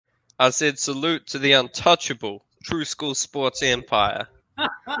I said salute to the untouchable True School Sports empire.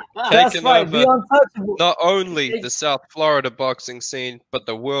 That's Taking right, over the untouchable. not only the South Florida boxing scene, but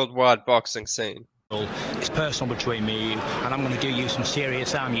the worldwide boxing scene. It's personal between me and you, and I'm going to do you some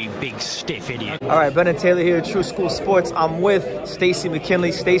serious harm, you big stiff idiot. All right, Brendan Taylor here, True School Sports. I'm with Stacey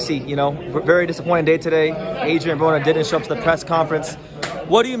McKinley. Stacey, you know, very disappointing day today. Adrien Broner didn't show up to the press conference.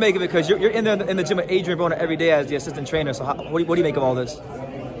 What do you make of it? Because you're in there in the gym with Adrien Broner every day as the assistant trainer. So what do you make of all this?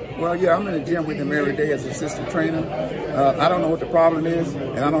 Well, yeah, I'm in the gym with him every day as assistant trainer. I don't know what the problem is,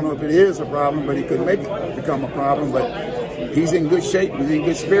 and I don't know if it is a problem, but he could make it become a problem. But he's in good shape. He's in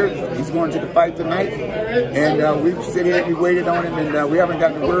good spirit. He's going to the fight tonight. And we've sit here, we waited on him, and we haven't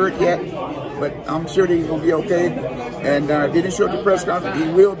gotten the word yet. But I'm sure that he's going to be okay. And if he didn't show up at the press conference,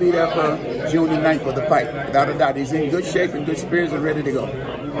 he will be there for June the 9th for the fight. Without a doubt, he's in good shape and good spirits and ready to go.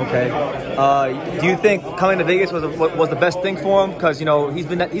 Okay. Do you think coming to Vegas was the best thing for him? Because, you know, he's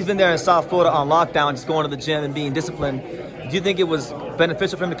been there in South Florida on lockdown, just going to the gym and being disciplined. Do you think it was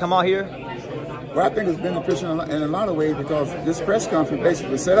beneficial for him to come out here? Well, I think it's beneficial in a lot of ways because this press conference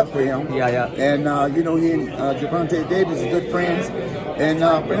basically was set up for him. Yeah. And, you know, he and Gervonta Davis are good friends. And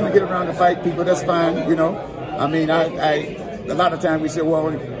for him to get around to fight people, that's fine, you know. I mean, a lot of times we say,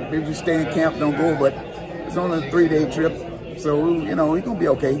 well, maybe just stay in camp, don't go. But it's only a 3-day trip. So, you know, he's going to be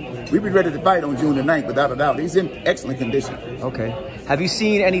okay. We'll be ready to fight on June the 9th, without a doubt. He's in excellent condition. Okay. Have you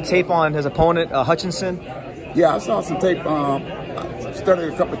seen any tape on his opponent, Hutchinson? Yeah, I saw some tape.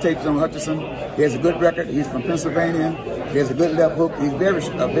 Studied a couple of tapes on Hutchinson. He has a good record. He's from Pennsylvania. He has a good left hook. He's a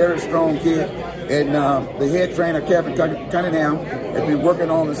very strong kid. And the head trainer, Kevin Cunningham, has been working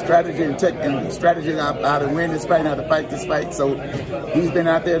on the strategy and strategy how to win this fight and how to fight this fight. So he's been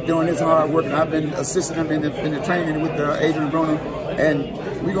out there doing his hard work, and I've been assisting him in the training with Adrien Broner, and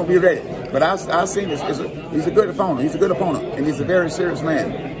we're going to be ready. But I've seen this. He's a good opponent. He's a good opponent, and he's a very serious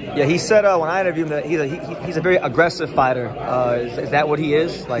man. Yeah, he said when I interviewed him that he's a very aggressive fighter. Is that what he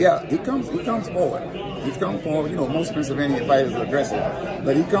is? Like, yeah, he comes forward. He's come forward. You know, most Pennsylvania fighters are aggressive,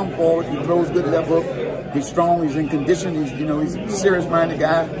 but he comes forward. He throws good left hook. He's strong. He's in condition. He's a serious-minded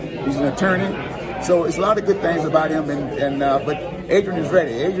guy. He's an attorney. So it's a lot of good things about him. But Adrien is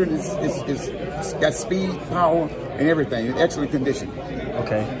ready. Adrien is got speed, power, and everything. In excellent condition.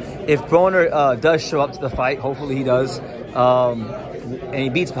 Okay. If Broner does show up to the fight, hopefully he does, and he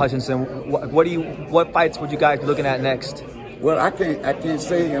beats Hutchinson, what fights would you guys be looking at next? Well, I can't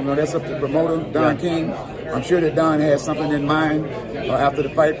say. You know, that's up to the promoter, Don King. I'm sure that Don has something in mind after the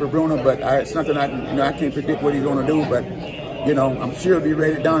fight for Bruno, but it's something I can't predict what he's going to do. But you know, I'm sure he'll be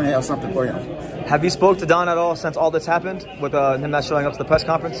ready. Don has something for him. Have you spoke to Don at all since all this happened with him not showing up to the press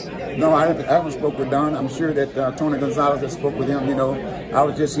conference? No, I haven't spoke with Don. I'm sure that Tony Gonzalez has spoke with him. You know, I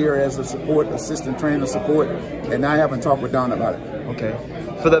was just here as a assistant trainer support, and I haven't talked with Don about it. Okay.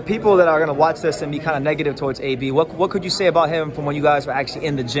 For the people that are going to watch this and be kind of negative towards AB, what could you say about him from when you guys were actually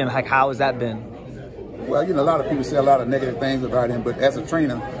in the gym? Like, how has that been? Well, you know, a lot of people say a lot of negative things about him, but as a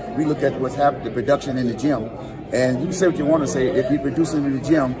trainer, we look at what's happened, the production in the gym. And you can say what you want to say. If he's producing in the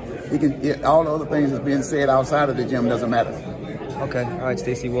gym, he can. All the other things that's being said outside of the gym doesn't matter. Okay. All right,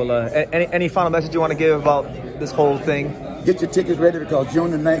 Stacey. Well, any final message you want to give about this whole thing? Get your tickets ready because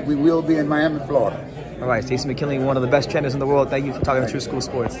June the 9th we will be in Miami, Florida. All right, Stacey McKinley, one of the best trainers in the world. Thank you for talking to True School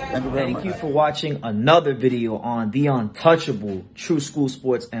Sports. Thank you very much. Thank you for watching another video on the untouchable True School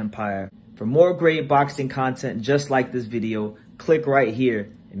Sports empire. For more great boxing content just like this video, click right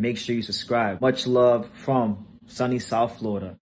here and make sure you subscribe. Much love from sunny South Florida.